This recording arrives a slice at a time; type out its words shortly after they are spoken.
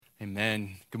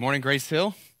Amen. Good morning, Grace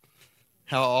Hill.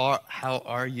 How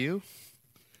are you?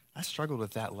 I struggled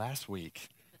with that last week,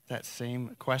 that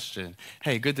same question.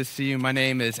 Hey, good to see you. My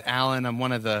name is Alan. I'm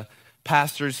one of the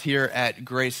pastors here at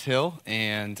Grace Hill,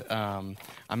 and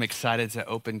I'm excited to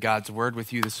open God's Word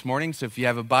with you this morning. So if you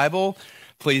have a Bible,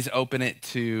 please open it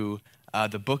to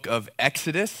the book of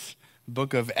Exodus.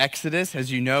 Book of Exodus.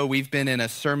 As you know, we've been in a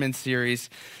sermon series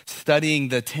studying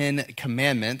the 10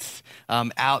 commandments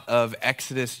out of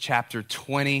Exodus chapter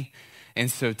 20.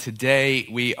 And so today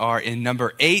we are in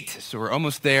number 8. So we're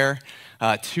almost there.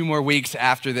 2 more weeks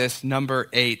after this, number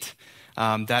 8.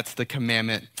 That's the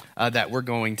commandment that we're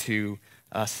going to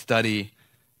study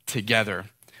together.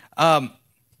 Why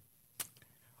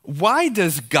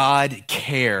does God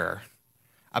care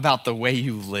about the way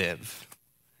you live?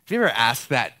 Have you ever asked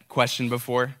that question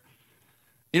before?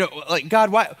 You know, like, God,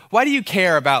 why do you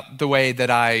care about the way that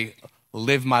I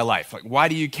live my life? Like, why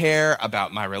do you care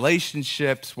about my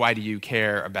relationships? Why do you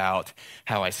care about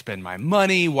how I spend my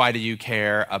money? Why do you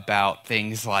care about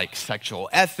things like sexual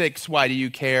ethics? Why do you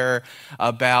care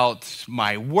about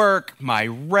my work, my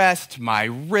rest, my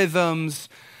rhythms?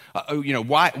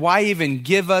 Why even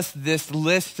give us this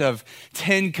list of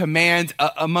 10 commands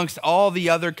amongst all the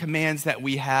other commands that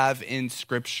we have in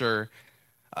Scripture?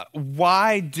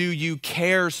 Why do you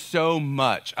care so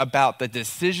much about the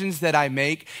decisions that I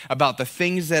make, about the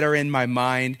things that are in my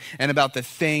mind, and about the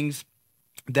things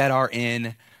that are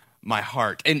in my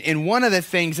heart? And one of the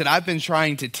things that I've been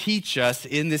trying to teach us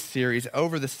in this series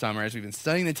over the summer, as we've been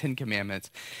studying the 10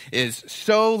 commandments, is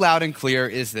so loud and clear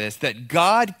is this, that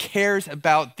God cares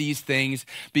about these things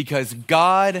because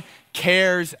God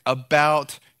cares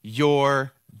about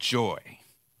your joy.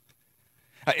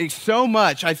 So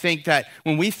much, I think, that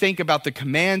when we think about the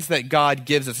commands that God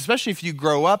gives us, especially if you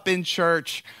grow up in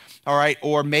church, all right,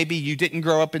 or maybe you didn't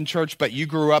grow up in church, but you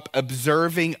grew up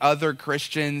observing other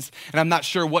Christians, and I'm not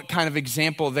sure what kind of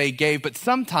example they gave, but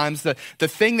sometimes the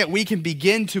thing that we can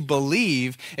begin to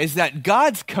believe is that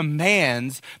God's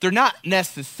commands, they're not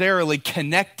necessarily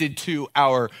connected to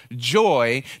our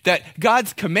joy, that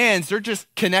God's commands, they're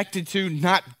just connected to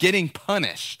not getting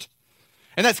punished.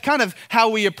 And that's kind of how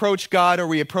we approach God, or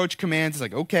we approach commands. It's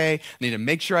like, okay, I need to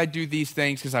make sure I do these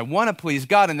things because I want to please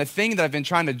God. And the thing that I've been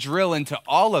trying to drill into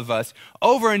all of us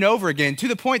over and over again, to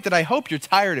the point that I hope you're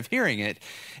tired of hearing it,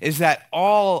 is that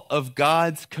all of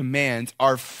God's commands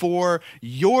are for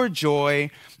your joy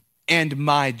and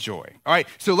my joy. All right,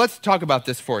 so let's talk about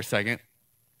this for a second.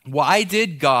 Why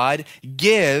did God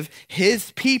give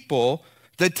his people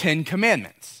the 10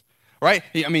 commandments? Right?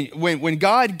 I mean, when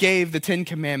God gave the 10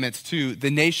 commandments to the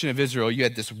nation of Israel, you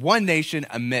had this one nation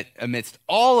amidst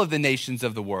all of the nations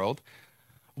of the world.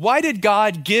 Why did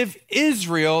God give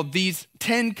Israel these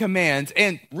 10 commands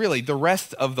and really the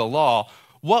rest of the law?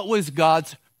 What was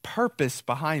God's purpose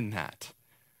behind that?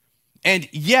 And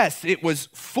yes, it was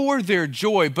for their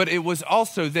joy, but it was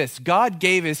also this. God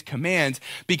gave his commands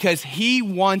because he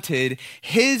wanted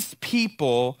his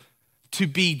people to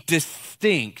be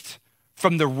distinct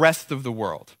from the rest of the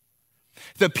world.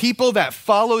 The people that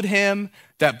followed him,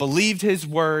 that believed his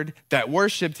word, that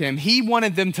worshiped him, he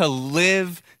wanted them to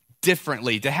live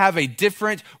differently, to have a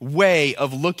different way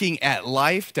of looking at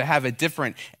life, to have a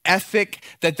different ethic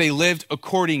that they lived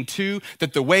according to,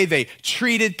 that the way they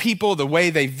treated people, the way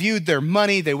they viewed their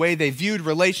money, the way they viewed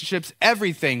relationships,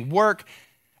 everything, work,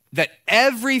 that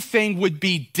everything would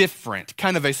be different,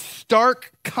 kind of a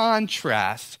stark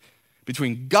contrast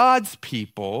between God's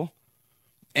people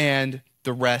and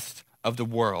the rest of the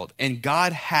world. And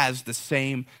God has the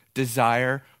same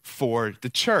desire for the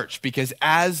church, because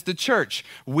as the church,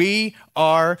 we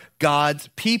are God's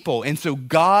people. And so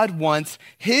God wants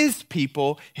his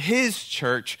people, his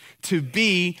church, to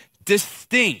be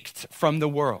distinct from the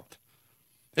world.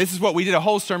 This is what we did a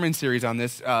whole sermon series on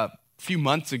this few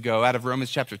months ago out of Romans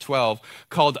chapter 12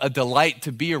 called A Delight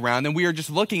to Be Around. And we are just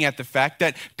looking at the fact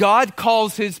that God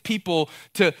calls his people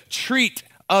to treat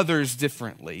others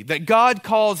differently, that God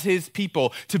calls his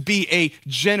people to be a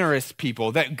generous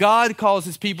people, that God calls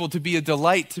his people to be a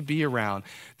delight to be around,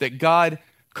 that God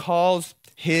calls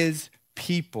his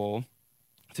people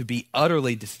to be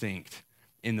utterly distinct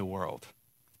in the world.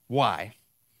 Why?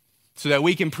 So that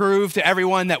we can prove to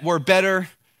everyone that we're better,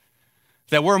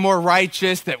 that we're more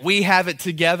righteous, that we have it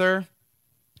together?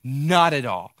 Not at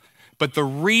all. But the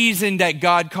reason that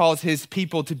God calls his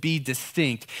people to be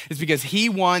distinct is because he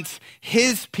wants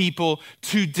his people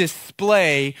to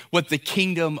display what the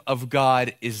kingdom of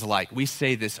God is like. We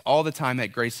say this all the time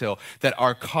at Grace Hill, that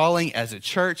our calling as a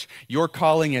church, your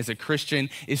calling as a Christian,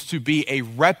 is to be a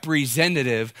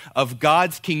representative of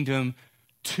God's kingdom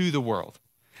to the world.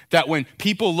 That when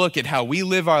people look at how we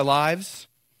live our lives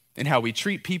and how we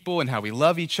treat people and how we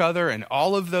love each other and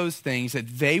all of those things, that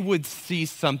they would see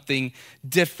something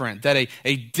different, that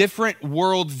a different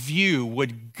worldview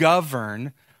would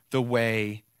govern the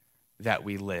way that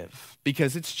we live.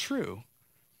 Because it's true.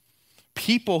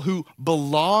 People who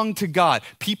belong to God,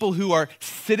 people who are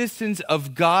citizens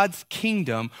of God's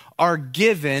kingdom, are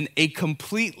given a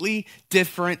completely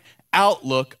different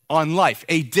outlook on life,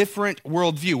 a different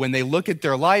worldview. When they look at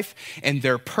their life and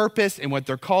their purpose and what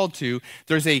they're called to,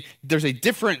 there's a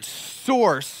different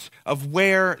source of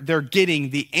where they're getting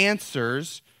the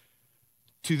answers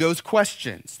to those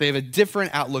questions. They have a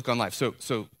different outlook on life.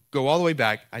 So go all the way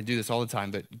back. I do this all the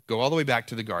time, but go all the way back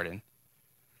to the garden.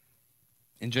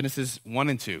 In Genesis 1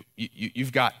 and 2,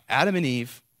 you've got Adam and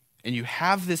Eve, and you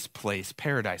have this place,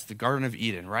 paradise, the Garden of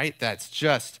Eden, right? That's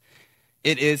just,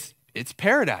 it's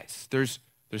paradise. There's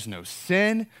no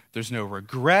sin. There's no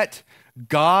regret.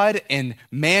 God and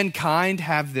mankind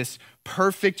have this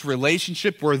perfect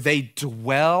relationship where they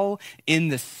dwell in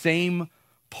the same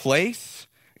place.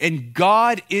 And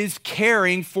God is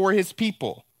caring for his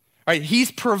people. Right?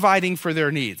 He's providing for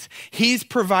their needs. He's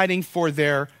providing for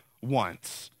their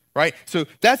wants. Right? So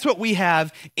that's what we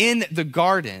have in the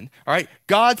garden, all right?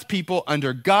 God's people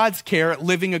under God's care,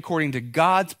 living according to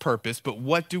God's purpose. But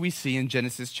what do we see in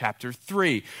Genesis chapter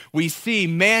 3? We see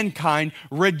mankind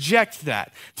reject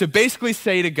that, to basically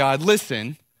say to God,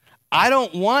 listen, I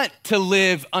don't want to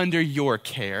live under your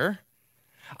care.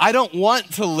 I don't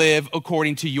want to live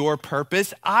according to your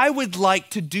purpose. I would like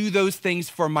to do those things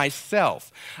for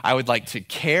myself. I would like to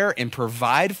care and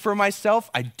provide for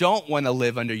myself. I don't want to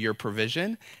live under your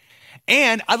provision.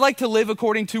 And I'd like to live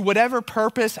according to whatever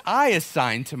purpose I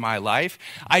assign to my life.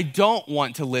 I don't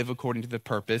want to live according to the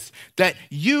purpose that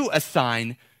you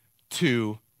assign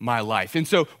to my life. And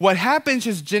so what happens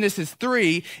in Genesis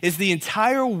 3 is the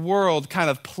entire world kind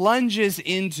of plunges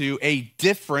into a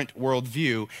different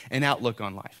worldview and outlook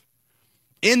on life.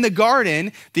 In the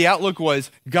garden, the outlook was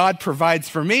God provides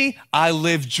for me. I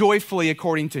live joyfully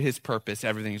according to his purpose.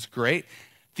 Everything's great.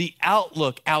 The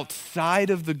outlook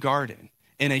outside of the garden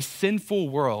in a sinful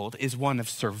world is one of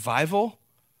survival.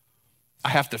 I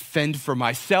have to fend for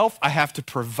myself. I have to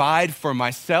provide for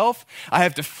myself. I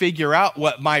have to figure out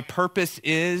what my purpose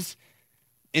is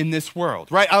in this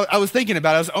world, right? I was thinking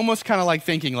about it. I was almost kind of like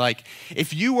thinking like,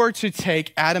 if you were to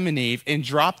take Adam and Eve and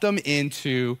drop them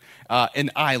into an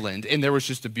island, and there was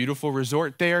just a beautiful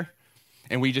resort there,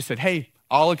 and we just said, hey,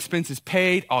 all expenses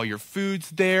paid, all your food's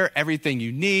there, everything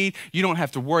you need. You don't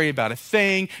have to worry about a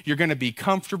thing. You're going to be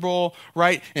comfortable,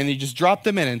 right? And you just drop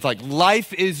them in, and it's like,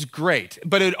 life is great.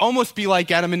 But it'd almost be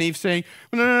like Adam and Eve saying,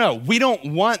 no, we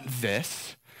don't want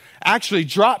this. Actually,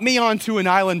 drop me onto an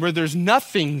island where there's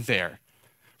nothing there,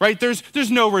 right?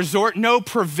 There's no resort, no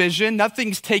provision,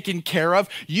 nothing's taken care of.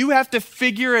 You have to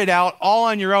figure it out all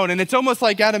on your own. And it's almost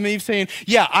like Adam and Eve saying,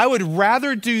 yeah, I would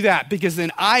rather do that because then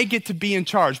I get to be in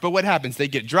charge. But what happens? They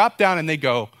get dropped down and they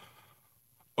go,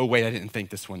 oh, wait, I didn't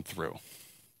think this one through.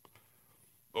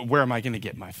 Where am I going to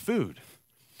get my food?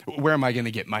 Where am I going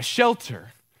to get my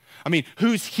shelter? I mean,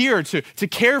 who's here to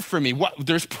care for me?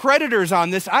 There's predators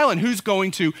on this island. Who's going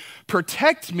to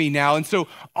protect me now? And so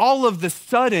all of the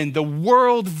sudden, the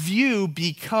world view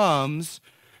becomes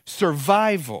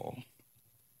survival.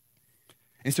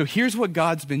 And so here's what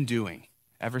God's been doing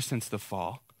ever since the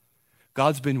fall.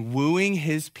 God's been wooing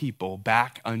his people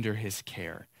back under his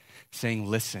care, saying,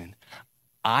 listen,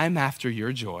 I'm after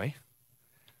your joy.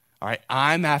 All right,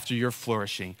 I'm after your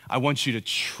flourishing. I want you to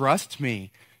trust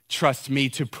me. Trust me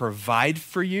to provide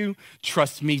for you.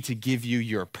 Trust me to give you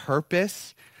your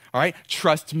purpose. All right?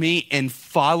 Trust me in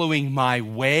following my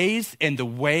ways and the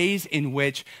ways in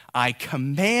which I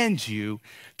command you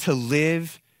to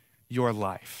live your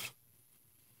life.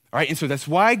 All right? And so that's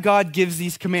why God gives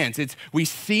these commands. We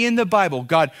see in the Bible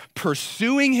God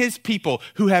pursuing his people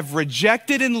who have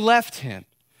rejected and left him,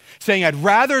 saying, I'd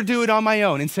rather do it on my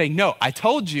own, and saying, no, I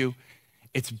told you,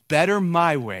 it's better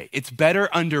my way. It's better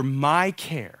under my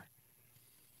care.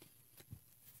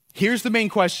 Here's the main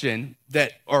question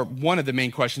or one of the main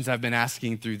questions I've been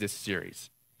asking through this series.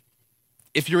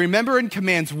 If you remember in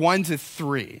commands 1 to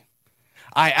 3,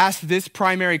 I asked this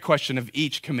primary question of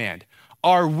each command.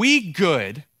 Are we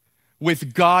good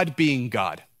with God being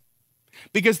God?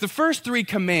 Because the first 3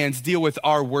 commands deal with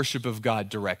our worship of God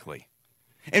directly.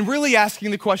 And really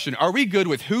asking the question, are we good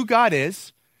with who God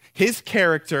is, his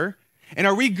character, and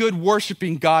are we good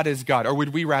worshiping God as God, or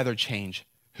would we rather change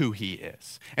who he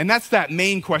is? And that's that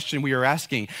main question we are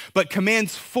asking. But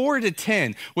commands 4 to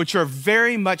 10, which are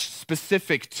very much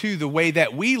specific to the way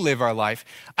that we live our life,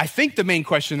 I think the main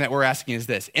question that we're asking is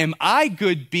this: am I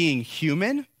good being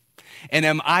human, And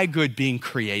am I good being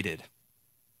created?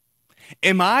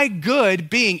 Am I good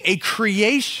being a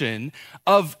creation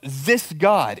of this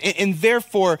God? And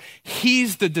therefore,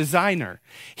 he's the designer.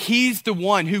 He's the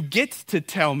one who gets to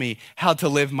tell me how to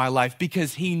live my life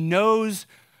because he knows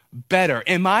better.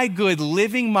 Am I good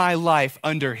living my life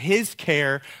under his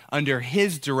care, under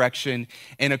his direction,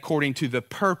 and according to the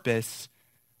purpose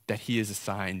that he has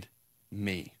assigned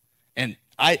me? And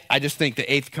I just think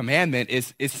the eighth commandment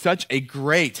is such a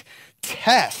great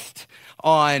test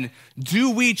on,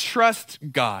 do we trust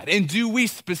God? And do we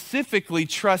specifically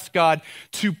trust God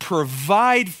to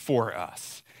provide for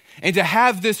us? And to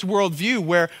have this worldview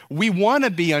where we want to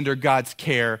be under God's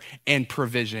care and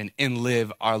provision and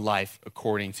live our life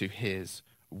according to his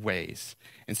ways.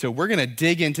 And so we're going to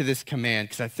dig into this command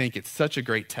because I think it's such a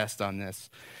great test on this.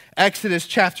 Exodus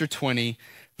chapter 20,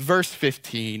 verse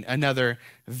 15, another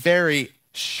very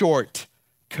short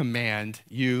command.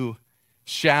 You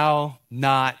shall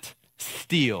not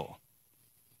steal.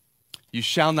 You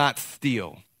shall not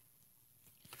steal.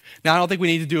 Now, I don't think we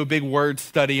need to do a big word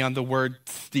study on the word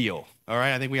steal, all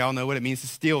right? I think we all know what it means to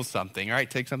steal something, all right?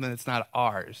 Take something that's not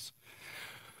ours.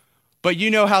 But you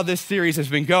know how this series has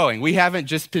been going. We haven't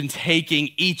just been taking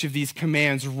each of these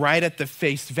commands right at the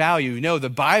face value. No, the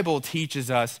Bible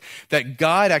teaches us that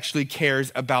God actually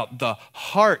cares about the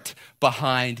heart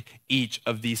behind each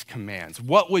of these commands.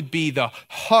 What would be the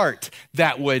heart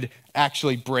that would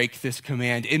actually break this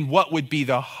command? And what would be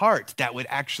the heart that would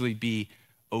actually be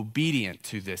obedient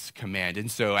to this command?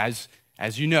 And so as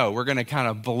you know, we're going to kind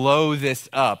of blow this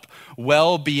up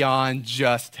well beyond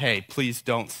just, hey, please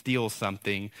don't steal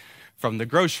something from the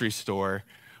grocery store.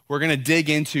 We're going to dig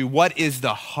into what is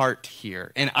the heart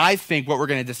here. And I think what we're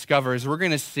going to discover is we're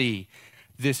going to see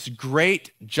this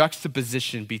great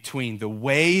juxtaposition between the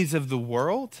ways of the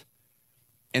world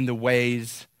and the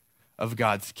ways of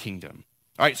God's kingdom.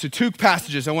 All right, so two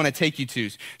passages I want to take you to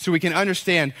so we can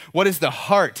understand what is the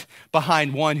heart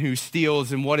behind one who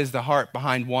steals and what is the heart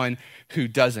behind one who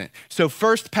doesn't. So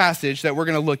first passage that we're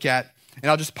going to look at, and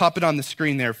I'll just pop it on the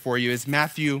screen there for you, is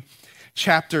Matthew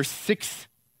chapter 6,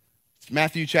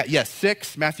 Matthew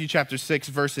chapter 6,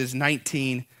 verses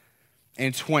 19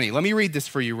 and 20. Let me read this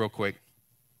for you real quick.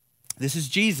 This is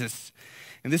Jesus,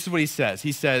 and this is what he says.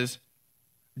 He says,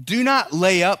 "Do not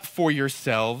lay up for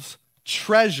yourselves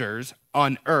treasures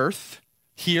on earth,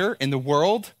 here in the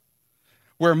world,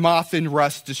 where moth and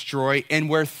rust destroy, and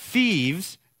where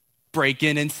thieves break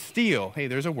in and steal." Hey,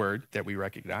 there's a word that we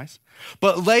recognize.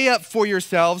 "But lay up for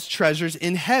yourselves treasures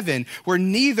in heaven, where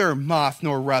neither moth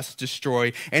nor rust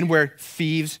destroy, and where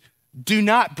thieves do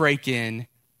not break in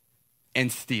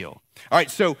and steal." All right,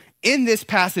 so in this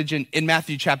passage in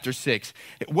Matthew chapter 6,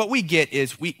 what we get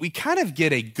is we kind of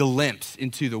get a glimpse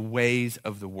into the ways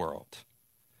of the world.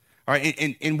 All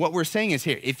right, and what we're saying is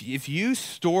here, if you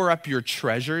store up your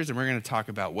treasures, and we're going to talk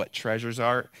about what treasures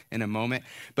are in a moment,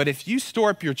 but if you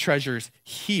store up your treasures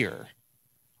here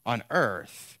on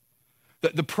earth,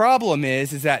 the problem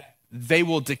is that they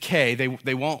will decay,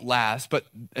 they won't last, but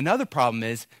another problem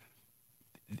is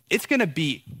it's going to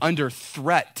be under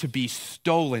threat to be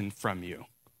stolen from you.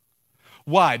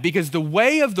 Why? Because the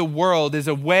way of the world is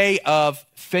a way of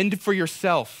fend for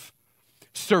yourself,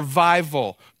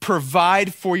 survival,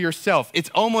 provide for yourself. It's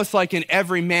almost like an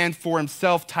every man for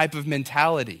himself type of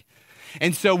mentality.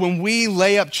 And so when we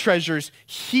lay up treasures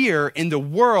here in the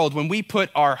world, when we put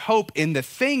our hope in the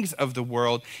things of the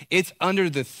world, it's under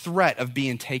the threat of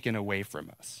being taken away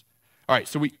from us. All right,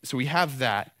 so we have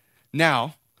that.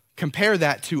 Now, compare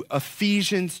that to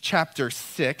Ephesians chapter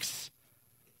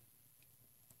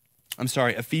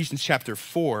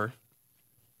 4,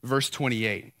 verse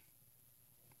 28.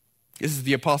 This is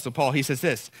the Apostle Paul. He says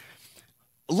this,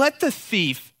 "Let the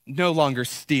thief no longer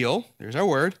steal," there's our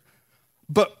word,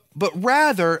 but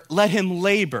rather let him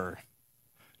labor,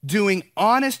 doing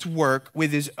honest work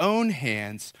with his own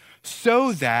hands,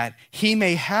 so that he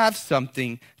may have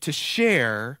something to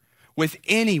share with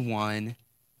anyone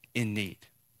in need.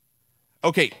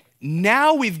 Okay,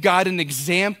 now we've got an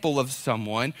example of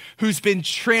someone who's been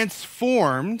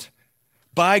transformed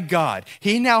by God.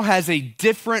 He now has a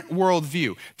different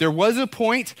worldview. There was a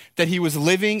point that he was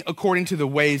living according to the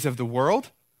ways of the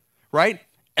world, right?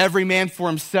 Every man for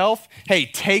himself. Hey,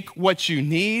 take what you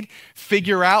need,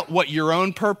 figure out what your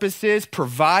own purpose is,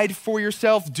 provide for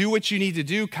yourself, do what you need to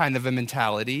do kind of a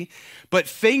mentality. But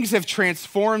things have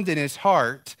transformed in his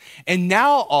heart, and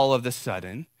now all of a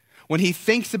sudden, when he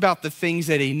thinks about the things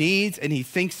that he needs and he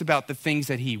thinks about the things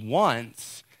that he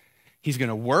wants, he's going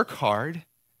to work hard.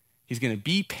 He's going to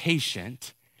be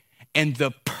patient, and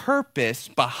the purpose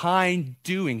behind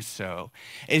doing so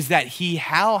is that he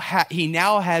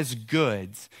now has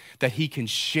goods that he can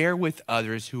share with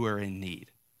others who are in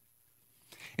need.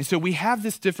 And so we have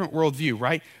this different worldview,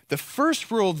 right? The first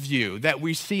worldview that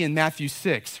we see in Matthew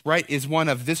 6, right, is one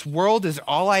of this world is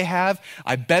all I have.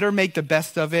 I better make the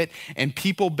best of it, and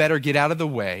people better get out of the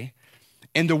way.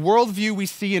 And the worldview we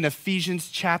see in Ephesians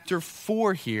chapter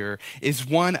 4 here is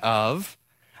one of,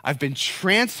 I've been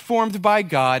transformed by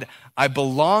God, I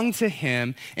belong to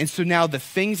him, and so now the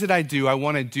things that I do, I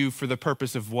want to do for the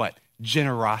purpose of what?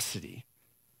 Generosity.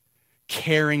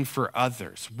 Caring for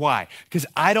others. Why? Because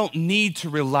I don't need to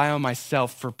rely on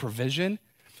myself for provision.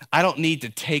 I don't need to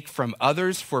take from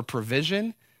others for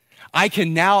provision. I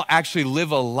can now actually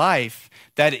live a life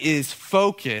that is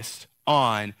focused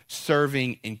on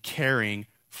serving and caring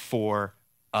for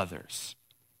others.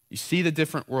 You see the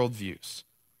different worldviews.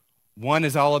 One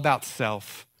is all about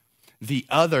self. The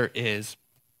other is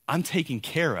I'm taken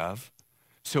care of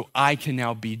so I can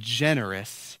now be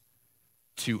generous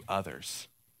to others.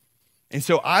 And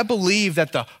so I believe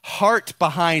that the heart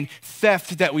behind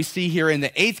theft that we see here in the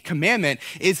 8th commandment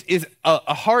is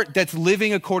a heart that's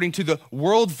living according to the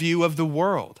worldview of the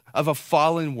world, of a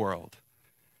fallen world.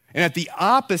 And that the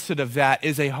opposite of that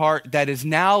is a heart that is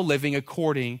now living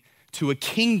according to a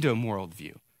kingdom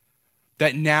worldview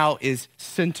that now is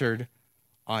centered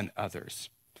on others.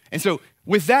 And so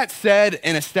with that said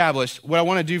and established, what I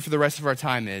want to do for the rest of our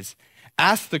time is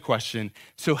ask the question,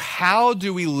 so how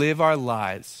do we live our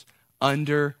lives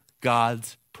under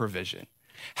God's provision?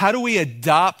 How do we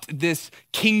adopt this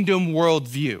kingdom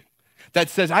worldview that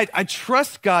says, I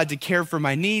trust God to care for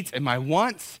my needs and my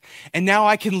wants, and now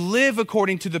I can live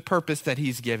according to the purpose that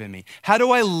he's given me? How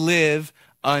do I live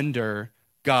under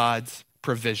God's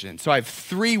provision? So I have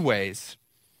three ways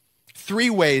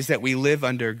that we live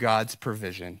under God's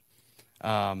provision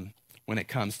when it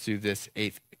comes to this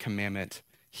 8th commandment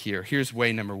here. Here's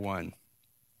way number one.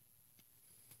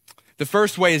 The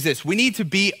first way is this: we need to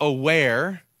be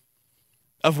aware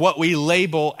of what we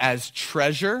label as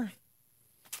treasure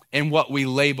and what we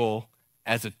label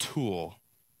as a tool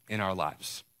in our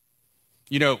lives.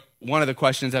 You know, one of the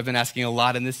questions I've been asking a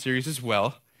lot in this series as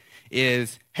well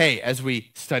is, hey, as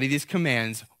we study these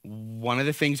commands, one of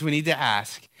the things we need to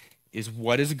ask is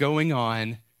what is going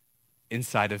on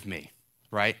inside of me,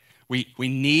 right? We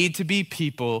need to be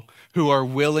people who are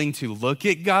willing to look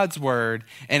at God's word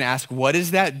and ask, what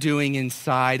is that doing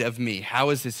inside of me? How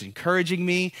is this encouraging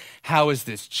me? How is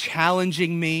this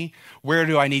challenging me? Where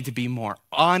do I need to be more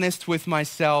honest with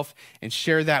myself and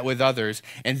share that with others?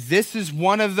 And this is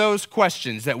one of those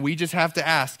questions that we just have to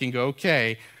ask and go,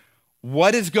 okay,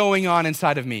 what is going on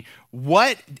inside of me?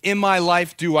 What in my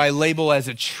life do I label as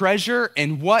a treasure,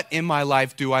 and what in my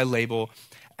life do I label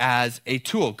as a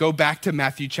tool? Go back to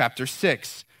Matthew chapter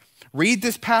 6. Read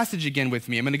this passage again with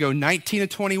me. I'm going to go 19 to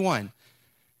 21. It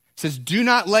says, do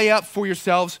not lay up for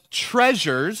yourselves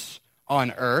treasures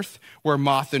on earth where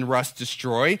moth and rust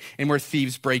destroy and where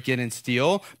thieves break in and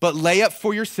steal, but lay up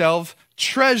for yourselves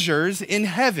treasures in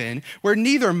heaven where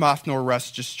neither moth nor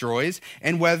rust destroys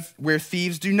and where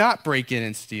thieves do not break in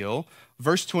and steal.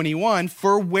 Verse 21,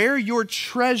 for where your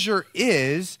treasure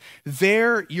is,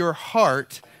 there your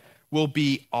heart will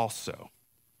be also.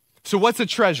 So what's a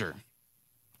treasure?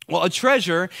 Well, a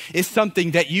treasure is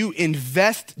something that you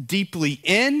invest deeply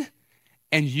in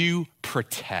and you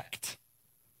protect.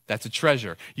 That's a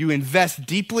treasure. You invest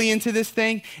deeply into this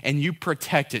thing and you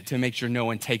protect it to make sure no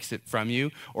one takes it from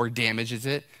you or damages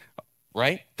it,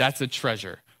 right? That's a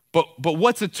treasure. But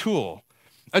what's a tool?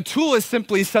 A tool is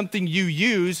simply something you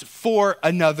use for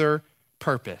another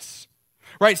purpose,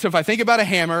 right? So if I think about a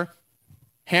hammer,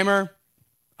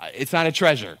 it's not a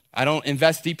treasure. I don't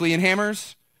invest deeply in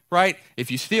hammers, right? If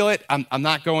you steal it, I'm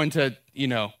not going to,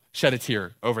 shed a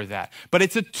tear over that. But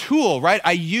it's a tool, right?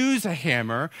 I use a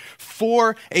hammer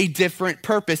for a different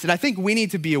purpose. And I think we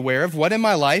need to be aware of what in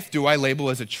my life do I label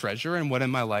as a treasure and what in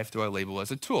my life do I label as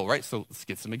a tool, right? So let's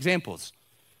get some examples.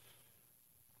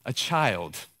 A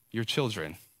child, your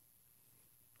children,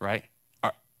 right?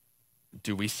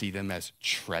 Do we see them as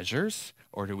treasures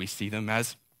or do we see them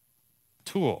as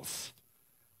tools?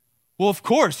 Well, of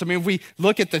course. If we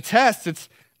look at the test,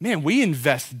 we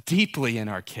invest deeply in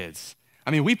our kids.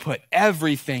 We put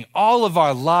everything, all of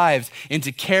our lives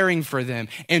into caring for them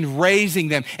and raising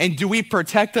them. And do we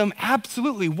protect them?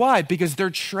 Absolutely. Why? Because they're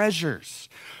treasures.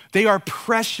 They are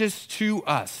precious to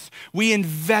us. We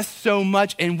invest so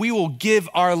much and we will give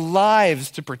our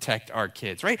lives to protect our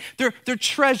kids, right? They're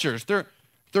treasures. They're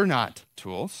not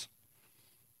tools.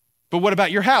 But what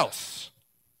about your house?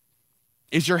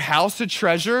 Is your house a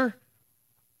treasure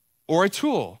or a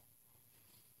tool?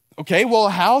 Okay, well,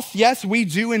 a house, yes, we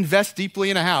do invest deeply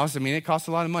in a house. I mean, it costs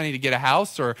a lot of money to get a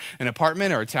house or an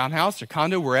apartment or a townhouse or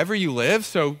condo, wherever you live.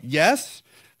 So yes,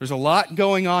 there's a lot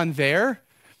going on there.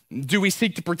 Do we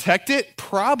seek to protect it?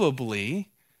 Probably.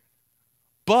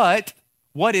 But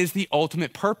what is the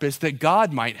ultimate purpose that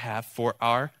God might have for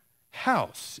our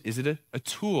house? Is it a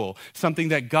tool, something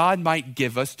that God might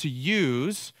give us to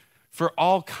use for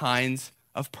all kinds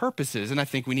of purposes? And I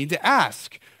think we need to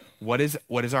ask, what is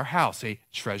our house? A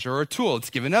treasure or a tool? Let's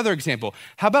give another example.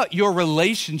 How about your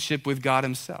relationship with God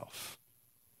himself?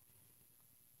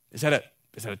 Is that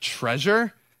a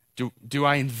treasure? Do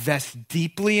I invest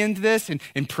deeply into this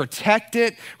and protect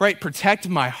it, right? Protect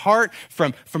my heart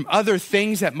from other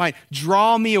things that might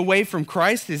draw me away from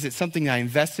Christ? Is it something I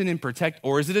invest in and protect,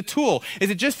 or is it a tool?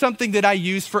 Is it just something that I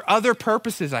use for other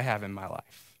purposes I have in my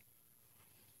life?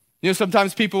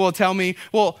 Sometimes people will tell me,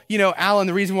 well, Alan,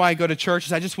 the reason why I go to church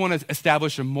is I just want to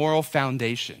establish a moral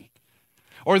foundation.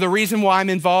 Or the reason why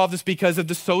I'm involved is because of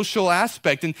the social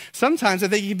aspect. And sometimes I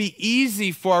think it can be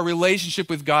easy for our relationship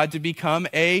with God to become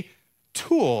a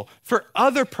tool for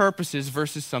other purposes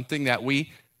versus something that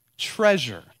we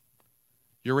treasure.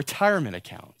 Your retirement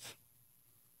account.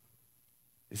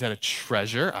 Is that a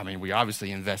treasure? I mean, we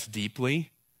obviously invest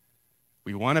deeply.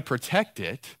 We want to protect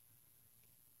it.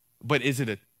 But is it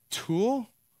a tool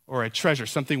or a treasure,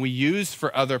 something we use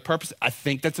for other purposes? I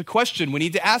think that's a question we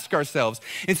need to ask ourselves.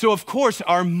 And so, of course,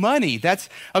 our money, that's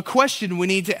a question we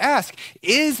need to ask.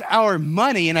 Is our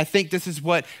money, and I think this is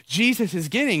what Jesus is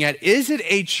getting at, is it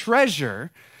a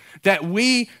treasure that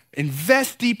we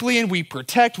invest deeply in, we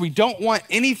protect, we don't want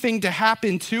anything to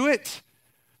happen to it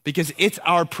because it's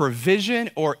our provision,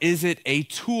 or is it a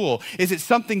tool? Is it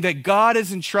something that God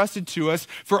has entrusted to us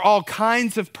for all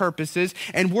kinds of purposes,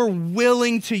 and we're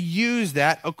willing to use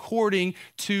that according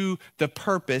to the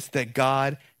purpose that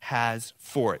God has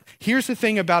for it? Here's the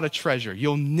thing about a treasure.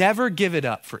 You'll never give it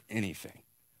up for anything.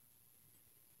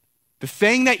 The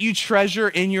thing that you treasure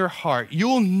in your heart,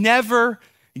 you'll never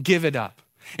give it up.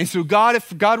 And so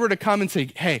if God were to come and say,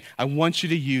 hey, I want you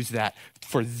to use that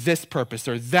for this purpose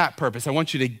or that purpose. I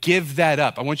want you to give that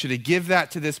up. I want you to give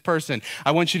that to this person.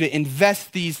 I want you to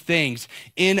invest these things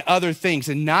in other things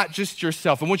and not just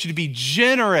yourself. I want you to be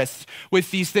generous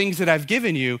with these things that I've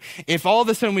given you. If all of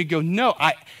a sudden we go, no,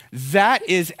 that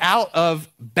is out of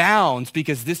bounds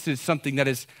because this is something that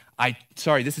this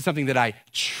is something that I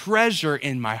treasure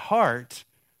in my heart,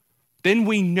 then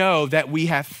we know that we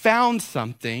have found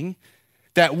something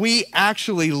that we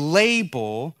actually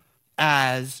label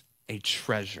as a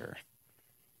treasure.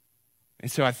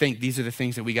 And so I think these are the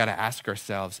things that we got to ask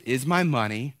ourselves. Is my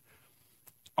money,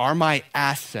 are my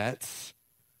assets,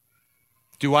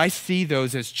 do I see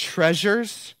those as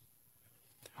treasures?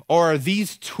 Or are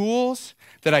these tools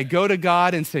that I go to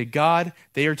God and say, God,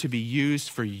 they are to be used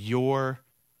for your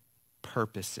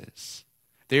purposes.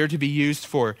 They are to be used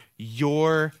for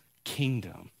your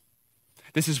kingdom.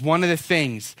 This is one of the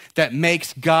things that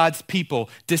makes God's people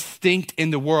distinct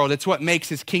in the world. It's what makes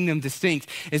his kingdom distinct,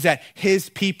 is that his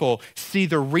people see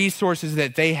the resources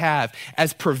that they have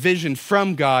as provision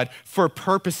from God for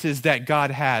purposes that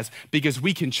God has, because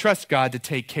we can trust God to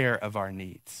take care of our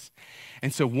needs.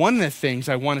 And so one of the things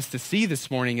I want us to see this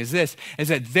morning is that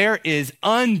there is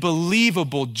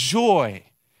unbelievable joy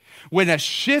when a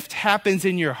shift happens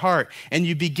in your heart and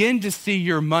you begin to see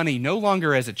your money no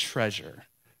longer as a treasure,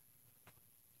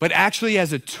 but actually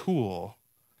as a tool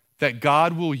that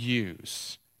God will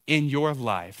use in your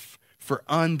life for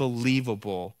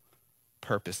unbelievable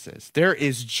purposes. There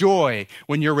is joy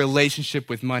when your relationship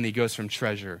with money goes from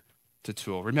treasure to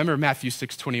tool. Remember Matthew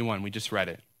 6:21, we just read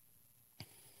it.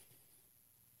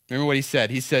 Remember what he said?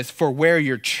 He says, for where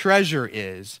your treasure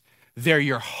is, there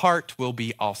your heart will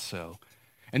be also.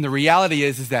 And the reality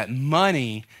is that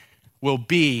money will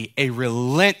be a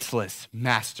relentless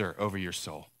master over your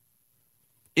soul.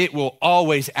 It will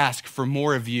always ask for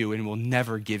more of you and will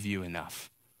never give you enough.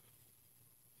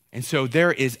 And so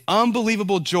there is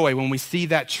unbelievable joy when we see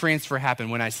that transfer happen,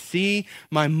 when I see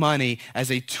my money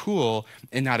as a tool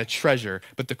and not a treasure.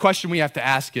 But the question we have to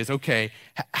ask is, okay,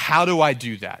 how do I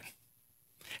do that?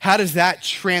 How does that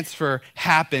transfer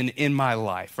happen in my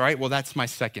life, right? Well, that's my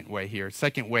second way here.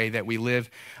 Second way that we live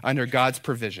under God's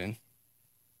provision.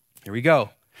 Here we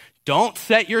go. Don't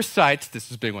set your sights, this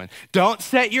is a big one. Don't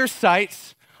set your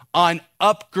sights on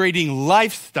upgrading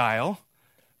lifestyle,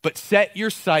 but set your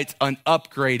sights on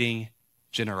upgrading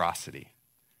generosity.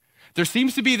 There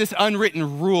seems to be this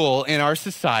unwritten rule in our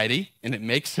society, and it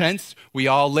makes sense. We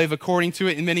all live according to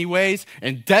it in many ways,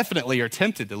 and definitely are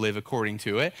tempted to live according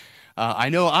to it. I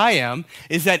know I am,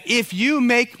 is that if you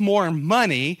make more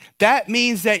money, that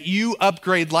means that you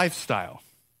upgrade lifestyle.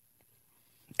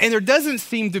 And there doesn't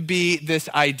seem to be this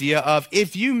idea of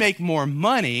if you make more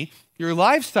money, your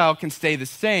lifestyle can stay the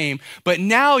same, but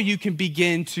now you can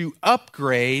begin to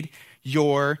upgrade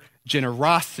your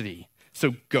generosity.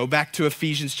 So go back to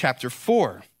Ephesians chapter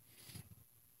 4.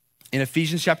 In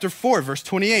Ephesians chapter 4, verse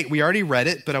 28, we already read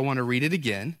it, but I want to read it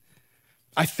again.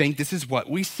 I think this is what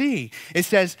we see. It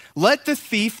says, let the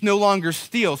thief no longer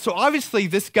steal. So obviously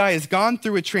this guy has gone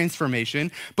through a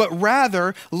transformation, but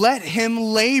rather let him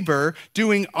labor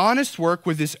doing honest work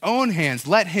with his own hands.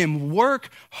 Let him work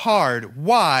hard.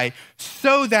 Why?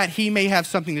 So that he may have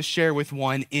something to share with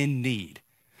one in need.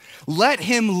 Let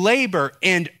him labor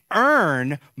and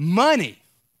earn money.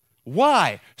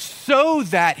 Why? So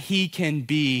that he can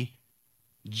be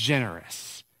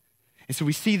generous. And so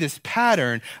we see this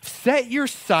pattern. Set your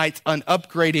sights on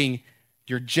upgrading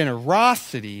your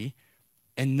generosity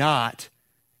and not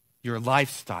your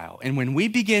lifestyle. And when we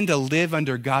begin to live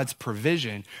under God's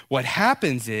provision, what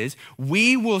happens is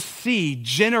we will see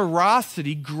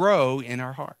generosity grow in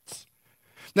our hearts.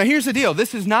 Now, here's the deal.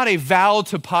 This is not a vow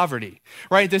to poverty,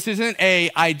 right? This isn't an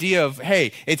idea of,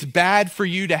 hey, it's bad for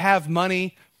you to have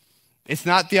money. It's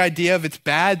not the idea of it's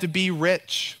bad to be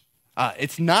rich.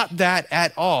 It's not that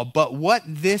at all. But what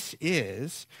this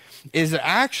is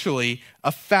actually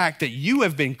a fact that you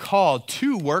have been called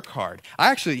to work hard.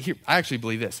 I actually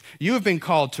believe this. You have been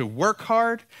called to work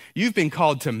hard. You've been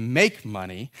called to make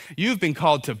money. You've been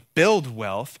called to build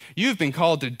wealth. You've been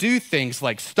called to do things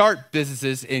like start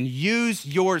businesses and use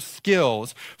your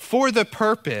skills for the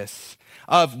purpose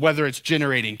of whether it's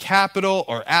generating capital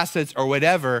or assets or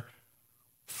whatever,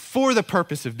 for the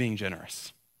purpose of being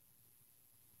generous.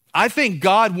 I think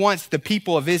God wants the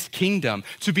people of his kingdom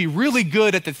to be really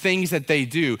good at the things that they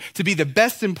do, to be the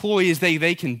best employees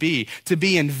they can be, to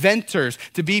be inventors,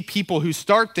 to be people who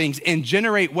start things and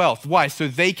generate wealth. Why? So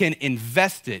they can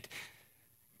invest it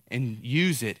and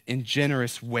use it in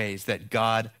generous ways that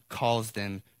God calls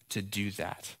them to do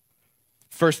that.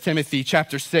 1 Timothy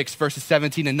chapter 6, verses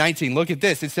 17 and 19. Look at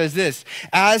this. It says this,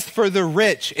 as for the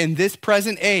rich in this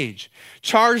present age,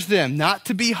 charge them not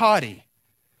to be haughty,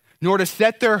 nor to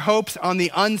set their hopes on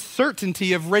the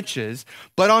uncertainty of riches,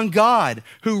 but on God,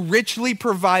 who richly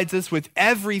provides us with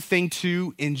everything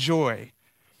to enjoy.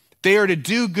 They are to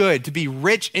do good, to be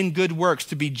rich in good works,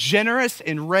 to be generous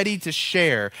and ready to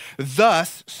share,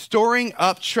 thus storing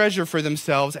up treasure for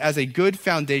themselves as a good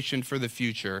foundation for the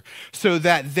future, so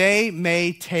that they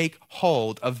may take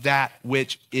hold of that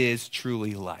which is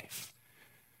truly life.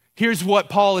 Here's what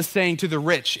Paul is saying to the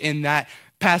rich in that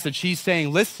passage. He's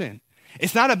saying, listen,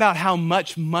 it's not about how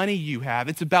much money you have.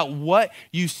 It's about what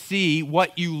you see,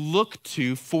 what you look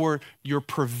to for your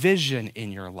provision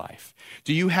in your life.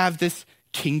 Do you have this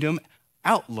kingdom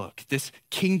outlook, this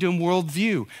kingdom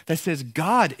worldview that says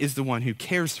God is the one who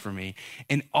cares for me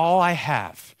and all I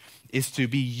have is to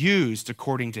be used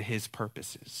according to his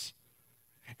purposes?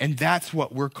 And that's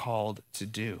what we're called to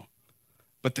do.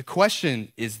 But the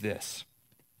question is this.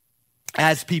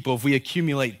 As people, if we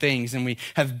accumulate things and we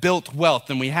have built wealth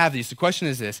and we have these, the question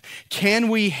is this, can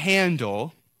we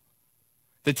handle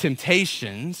the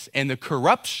temptations and the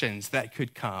corruptions that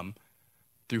could come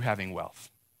through having wealth?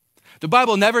 The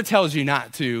Bible never tells you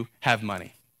not to have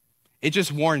money. It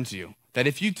just warns you that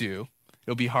if you do,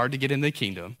 it'll be hard to get in the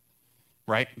kingdom,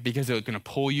 right? Because it's going to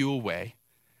pull you away.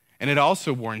 And it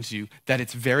also warns you that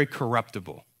it's very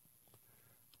corruptible,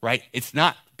 right?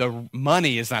 The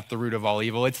money is not the root of all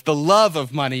evil. It's the love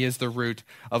of money is the root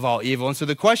of all evil. And so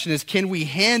the question is, can we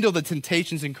handle the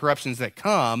temptations and corruptions that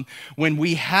come when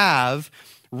we have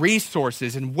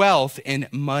resources and wealth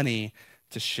and money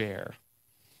to share?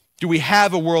 Do we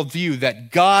have a worldview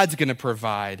that God's going to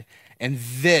provide and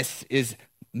this is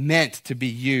meant to be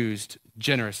used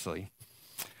generously?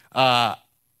 I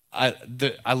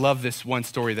love this one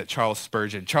story that Charles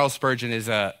Spurgeon is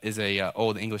a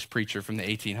old English preacher from the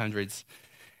 1800s.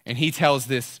 And he tells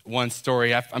this one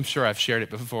story. I'm sure I've shared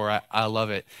it before. I love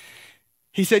it.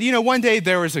 He said, one day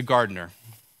there was a gardener.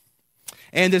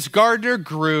 And this gardener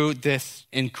grew this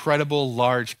incredible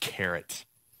large carrot.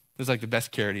 It was like the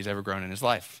best carrot he's ever grown in his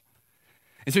life.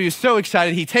 And so he was so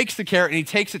excited. He takes the carrot and he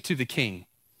takes it to the king.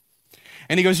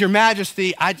 And he goes, Your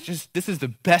Majesty, this is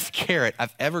the best carrot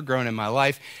I've ever grown in my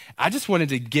life. I just wanted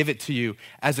to give it to you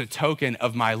as a token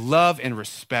of my love and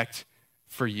respect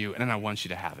for you. And I want you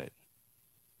to have it.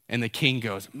 And the king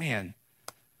goes, man,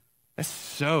 that's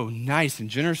so nice and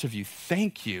generous of you.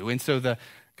 Thank you. And so the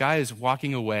guy is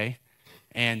walking away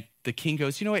and the king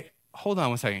goes, wait, hold on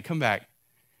one second, come back.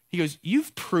 He goes,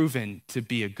 you've proven to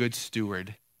be a good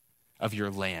steward of your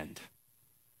land.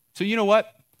 So you know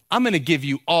what? I'm going to give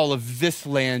you all of this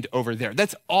land over there.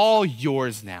 That's all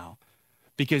yours now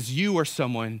because you are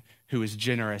someone who is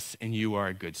generous and you are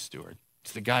a good steward.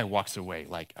 So the guy walks away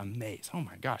like amazed. Oh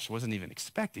my gosh, I wasn't even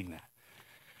expecting that.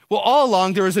 Well, all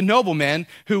along there was a nobleman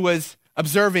who was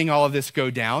observing all of this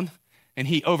go down, and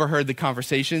he overheard the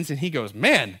conversations, and he goes,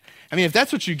 man, I mean, if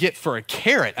that's what you get for a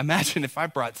carrot, imagine if I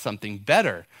brought something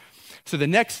better. So the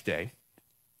next day,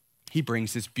 he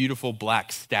brings this beautiful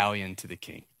black stallion to the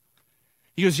king.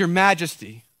 He goes, Your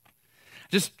Majesty,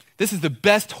 this is the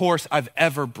best horse I've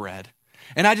ever bred.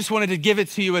 And I just wanted to give it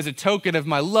to you as a token of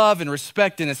my love and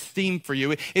respect and esteem for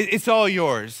you. It's all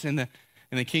yours. And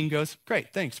the king goes,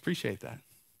 great, thanks, appreciate that.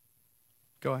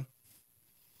 Go on.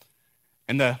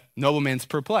 And the nobleman's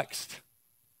perplexed.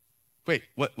 Wait,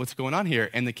 what's going on here?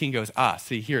 And the king goes,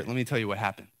 see, here, let me tell you what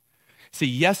happened. See,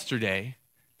 yesterday,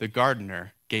 the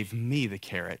gardener gave me the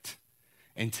carrot,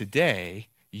 and today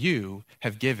you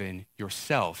have given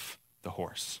yourself the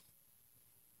horse.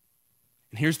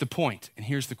 And here's the point, and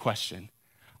here's the question.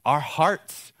 Our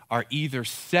hearts are either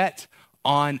set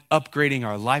on upgrading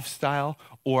our lifestyle,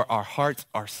 or our hearts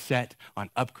are set on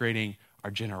upgrading our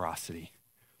generosity.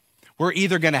 We're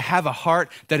either going to have a heart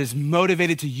that is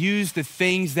motivated to use the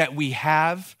things that we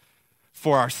have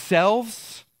for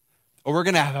ourselves, or we're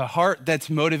going to have a heart that's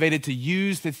motivated to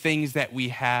use the things that we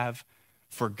have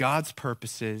for God's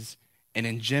purposes and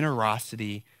in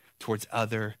generosity towards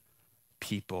other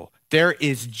people. There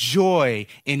is joy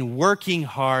in working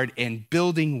hard and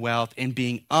building wealth and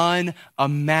being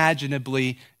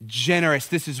unimaginably generous.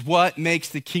 This is what makes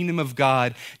the kingdom of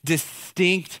God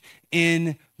distinct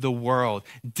in the world,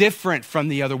 different from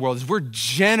the other worlds. We're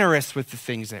generous with the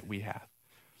things that we have.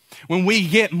 When we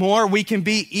get more, we can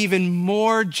be even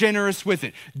more generous with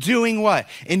it. Doing what?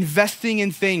 Investing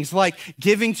in things like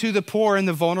giving to the poor and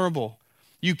the vulnerable.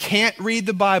 You can't read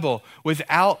the Bible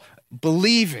without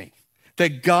believing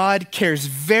that God cares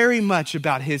very much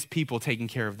about his people taking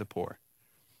care of the poor.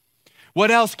 What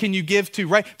else can you give to,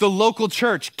 right? The local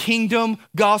church, kingdom,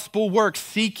 gospel work,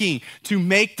 seeking to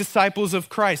make disciples of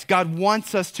Christ. God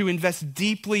wants us to invest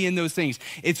deeply in those things.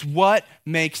 It's what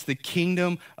makes the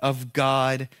kingdom of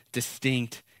God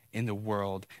distinct in the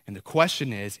world. And the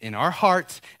question is, in our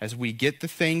hearts, as we get the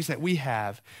things that we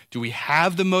have, do we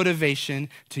have the motivation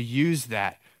to use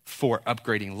that for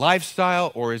upgrading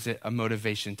lifestyle, or is it a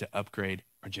motivation to upgrade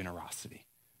our generosity?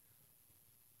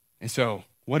 And so,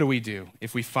 what do we do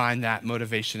if we find that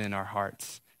motivation in our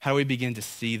hearts? How do we begin to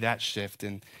see that shift?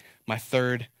 And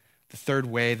the third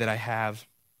way that I have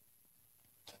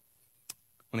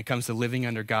when it comes to living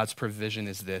under God's provision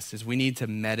is we need to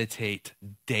meditate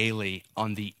daily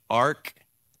on the arc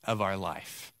of our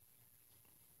life.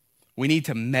 We need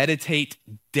to meditate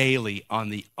daily on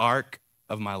the arc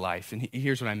of my life. And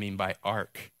here's what I mean by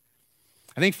arc.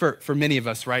 I think for many of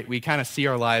us, right, we kind of see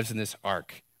our lives in this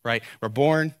arc, right? We're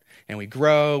born and we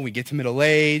grow, we get to middle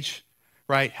age,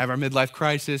 right? Have our midlife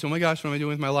crisis. Oh my gosh, what am I doing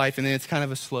with my life? And then it's kind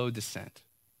of a slow descent,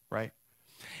 right?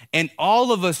 And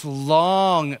all of us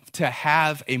long to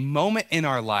have a moment in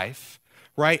our life,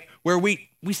 right, where we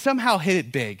somehow hit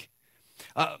it big.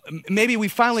 Maybe we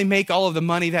finally make all of the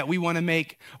money that we want to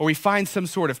make, or we find some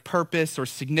sort of purpose or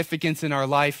significance in our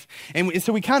life. And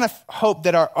so we kind of hope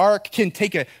that our arc can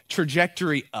take a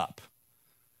trajectory up,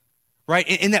 right?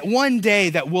 And that one day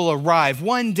that we'll arrive,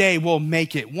 one day we'll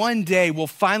make it, one day we'll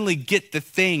finally get the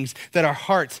things that our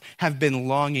hearts have been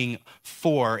longing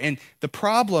for. And the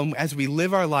problem as we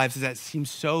live our lives is that it seems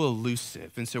so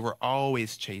elusive, and so we're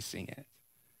always chasing it.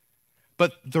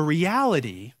 But the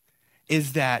reality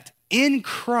is that in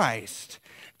Christ,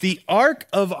 the arc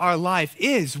of our life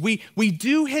is we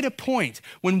do hit a point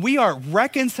when we are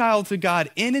reconciled to God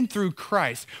in and through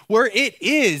Christ, where it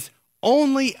is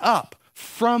only up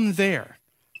from there.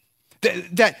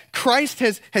 That Christ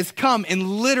has come and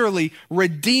literally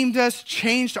redeemed us,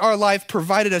 changed our life,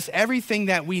 provided us everything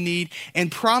that we need,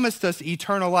 and promised us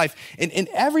eternal life. And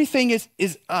everything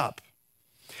is up.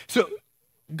 So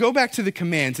go back to the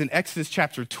commands in Exodus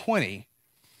chapter 20.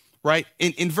 Right?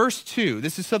 In verse 2,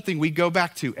 this is something we go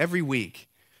back to every week.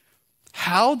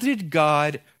 How did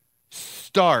God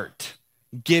start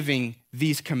giving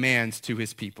these commands to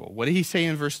his people? What did he say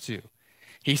in verse 2?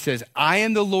 He says, I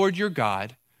am the Lord your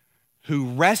God who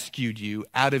rescued you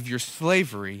out of your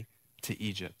slavery to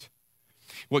Egypt.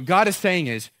 What God is saying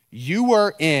is, you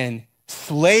were in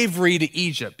slavery to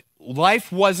Egypt.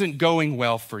 Life wasn't going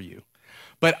well for you.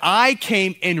 But I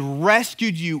came and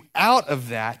rescued you out of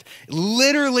that,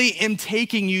 literally am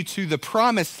taking you to the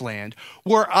promised land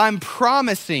where I'm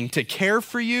promising to care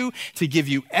for you, to give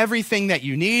you everything that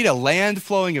you need, a land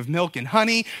flowing of milk and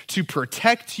honey, to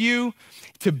protect you,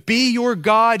 To be your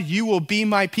God, you will be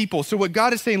my people. So what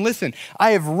God is saying, listen,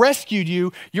 I have rescued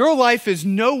you. Your life is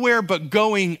nowhere but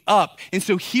going up. And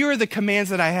so here are the commands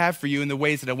that I have for you and the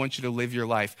ways that I want you to live your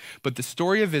life. But the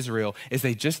story of Israel is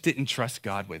they just didn't trust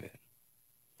God with it.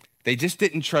 They just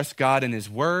didn't trust God in his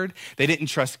word. They didn't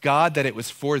trust God that it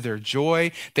was for their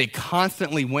joy. They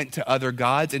constantly went to other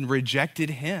gods and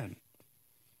rejected him.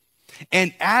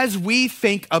 And as we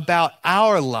think about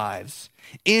our lives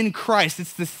in Christ,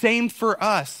 it's the same for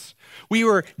us. We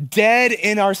were dead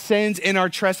in our sins and our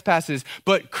trespasses,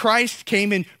 but Christ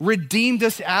came and redeemed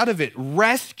us out of it,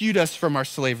 rescued us from our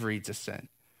slavery to sin,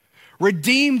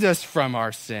 redeemed us from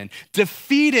our sin,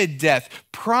 defeated death,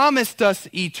 promised us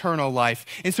eternal life.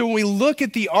 And so when we look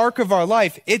at the arc of our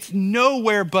life, it's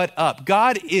nowhere but up.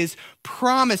 God is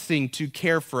promising to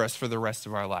care for us for the rest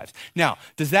of our lives. Now,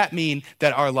 does that mean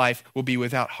that our life will be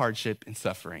without hardship and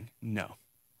suffering? No.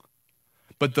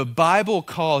 But the Bible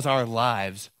calls our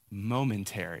lives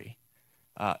momentary,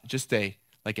 just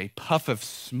like a puff of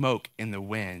smoke in the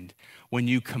wind when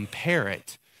you compare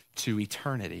it to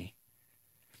eternity.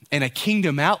 And a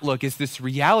kingdom outlook is this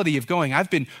reality of going,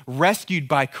 I've been rescued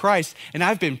by Christ and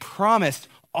I've been promised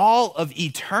all of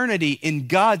eternity in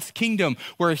God's kingdom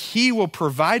where he will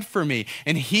provide for me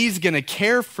and he's going to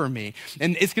care for me.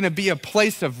 And it's going to be a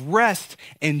place of rest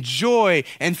and joy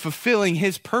and fulfilling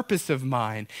his purpose of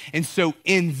mine. And so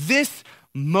in this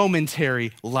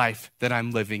momentary life that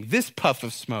I'm living, this puff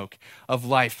of smoke of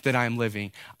life that I'm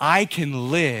living, I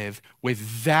can live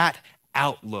with that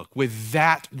outlook, with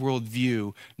that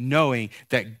worldview, knowing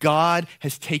that God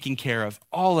has taken care of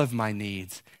all of my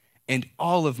needs and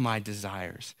all of my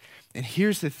desires. And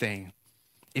here's the thing.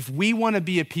 If we want to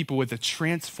be a people with a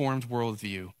transformed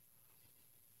worldview,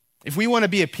 if we want to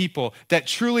be a people that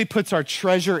truly puts our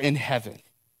treasure in heaven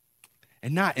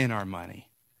and not in our money,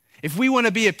 if we want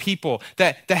to be a people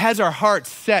that has our hearts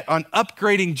set on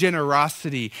upgrading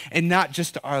generosity and not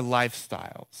just our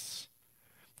lifestyles,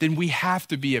 then we have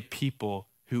to be a people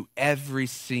who every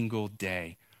single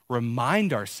day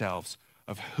remind ourselves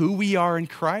of who we are in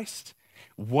Christ,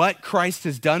 what Christ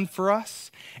has done for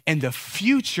us, and the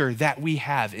future that we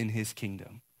have in his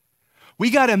kingdom. We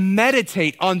got to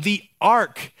meditate on the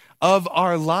arc of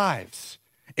our lives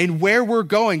and where we're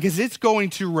going, because it's going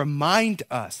to remind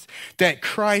us that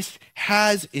Christ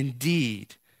has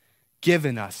indeed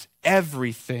given us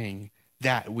everything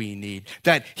that we need,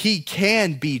 that he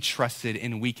can be trusted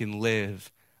and we can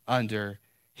live under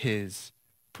his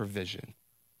provision.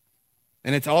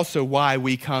 And it's also why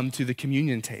we come to the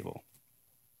communion table.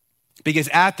 Because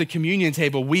at the communion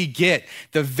table, we get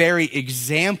the very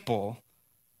example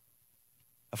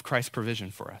of Christ's provision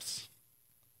for us.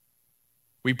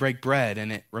 We break bread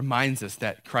and it reminds us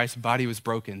that Christ's body was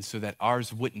broken so that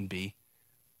ours wouldn't be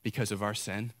because of our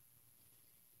sin.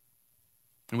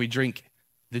 And we drink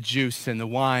the juice and the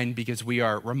wine because we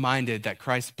are reminded that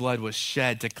Christ's blood was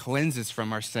shed to cleanse us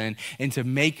from our sin and to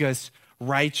make us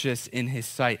righteous in his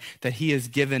sight, that he has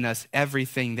given us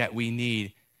everything that we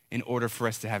need in order for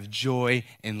us to have joy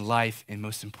in life and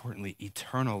most importantly,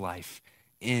 eternal life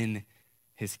in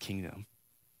his kingdom.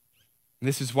 And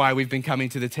this is why we've been coming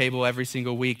to the table every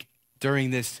single week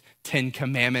during this 10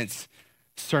 Commandments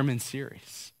sermon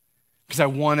series, because I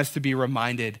want us to be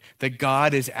reminded that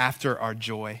God is after our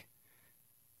joy.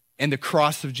 And the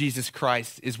cross of Jesus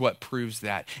Christ is what proves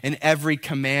that. And every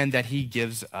command that he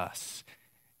gives us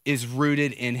is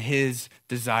rooted in his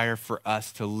desire for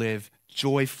us to live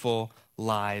joyful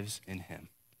lives in him.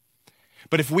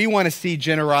 But if we want to see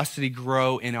generosity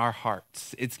grow in our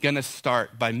hearts, it's going to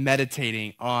start by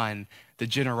meditating on the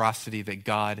generosity that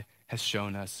God has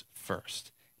shown us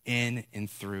first, in and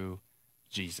through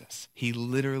Jesus. He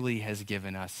literally has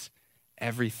given us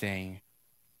everything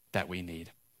that we need.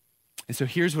 And so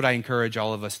here's what I encourage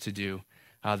all of us to do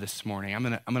this morning. I'm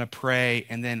gonna pray,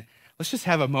 and then let's just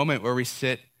have a moment where we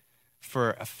sit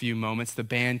for a few moments. The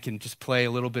band can just play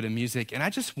a little bit of music, and I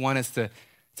just want us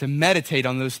to meditate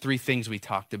on those three things we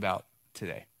talked about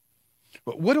today.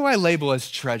 But what do I label as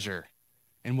treasure,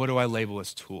 and what do I label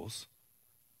as tools?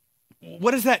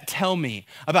 What does that tell me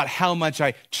about how much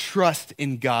I trust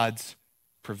in God's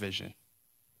provision?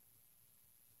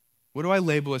 What do I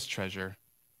label as treasure?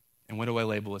 And what do I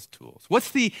label as tools?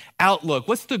 What's the outlook?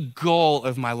 What's the goal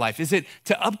of my life? Is it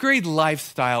to upgrade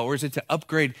lifestyle, or is it to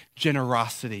upgrade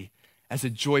generosity as a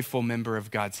joyful member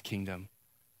of God's kingdom,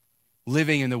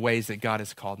 living in the ways that God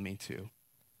has called me to?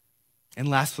 And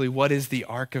lastly, what is the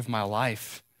arc of my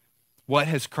life? What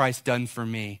has Christ done for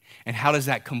me? And how does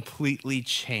that completely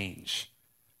change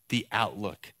the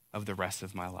outlook of the rest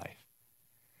of my life?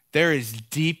 There is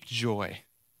deep joy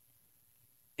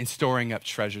in storing up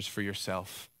treasures for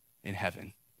yourself in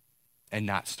heaven and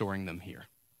not storing them here.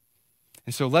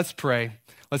 And so let's pray.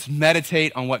 Let's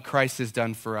meditate on what Christ has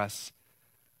done for us.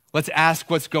 Let's ask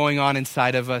what's going on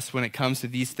inside of us when it comes to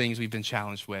these things we've been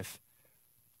challenged with.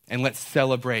 And let's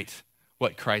celebrate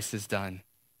what Christ has done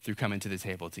through coming to the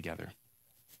table together.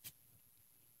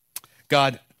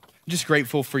 God, I'm just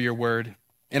grateful for your word.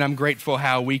 And I'm grateful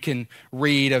how we can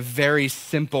read a very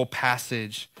simple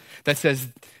passage that says,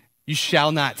 you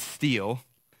shall not steal.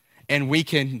 And we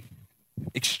can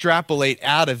extrapolate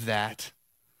out of that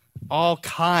all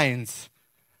kinds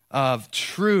of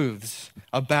truths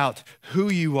about who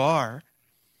you are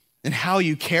and how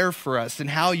you care for us and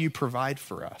how you provide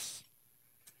for us.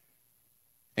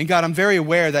 And God, I'm very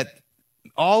aware that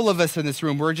all of us in this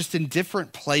room, we're just in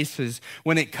different places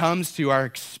when it comes to our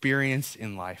experience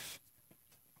in life.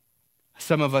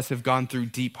 Some of us have gone through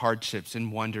deep hardships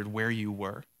and wondered where you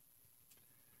were.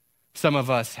 Some of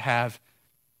us have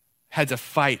had to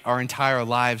fight our entire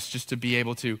lives just to be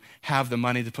able to have the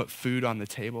money to put food on the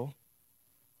table.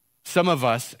 Some of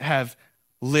us have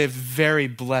lived very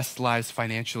blessed lives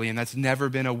financially, and that's never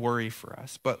been a worry for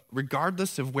us. But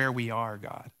regardless of where we are,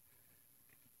 God,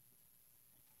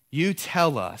 you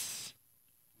tell us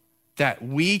that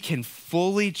we can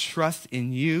fully trust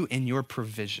in you and your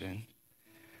provision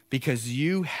because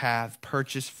you have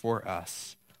purchased for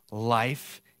us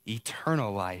life,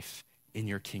 eternal life in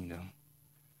your kingdom.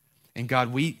 And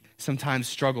God, we sometimes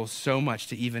struggle so much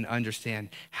to even understand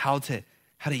how to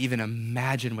even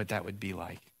imagine what that would be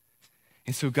like.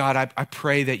 And so God, I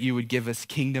pray that you would give us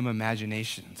kingdom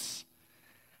imaginations.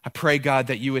 I pray, God,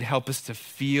 that you would help us to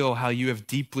feel how you have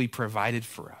deeply provided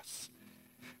for us.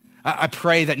 I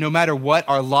pray that no matter what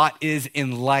our lot is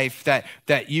in life,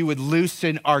 that you would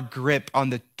loosen our grip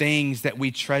on the things that we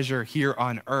treasure here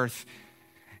on earth.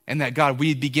 And that, God,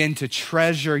 we begin to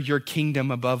treasure your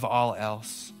kingdom above all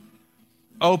else.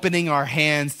 Opening our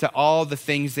hands to all the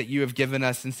things that you have given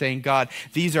us and saying, God,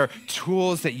 these are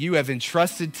tools that you have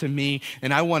entrusted to me,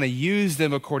 and I want to use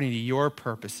them according to your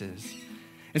purposes.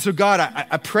 And so, God,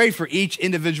 I pray for each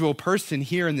individual person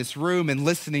here in this room and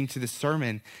listening to this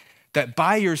sermon, that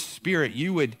by your Spirit,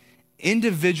 you would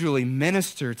individually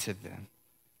minister to them,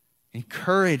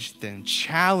 encourage them,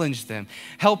 challenge them,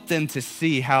 help them to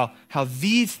see how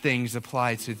these things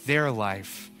apply to their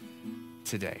life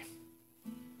today.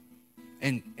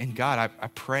 And God, I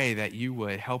pray that you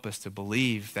would help us to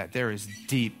believe that there is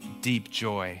deep, deep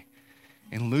joy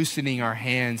in loosening our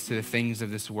hands to the things of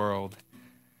this world,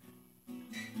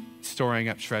 storing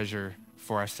up treasure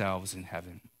for ourselves in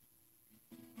heaven.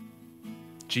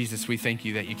 Jesus, we thank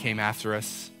you that you came after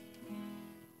us,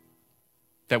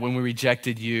 that when we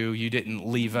rejected you, you didn't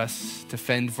leave us to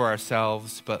fend for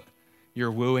ourselves, but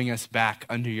you're wooing us back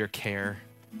under your care.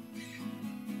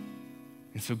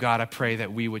 And so, God, I pray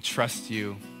that we would trust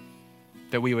you,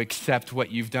 that we would accept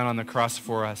what you've done on the cross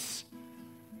for us,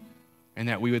 and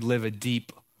that we would live a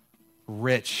deep,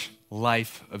 rich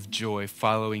life of joy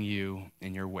following you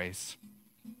in your ways.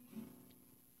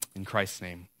 In Christ's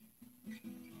name,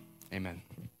 amen.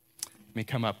 You may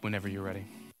come up whenever you're ready.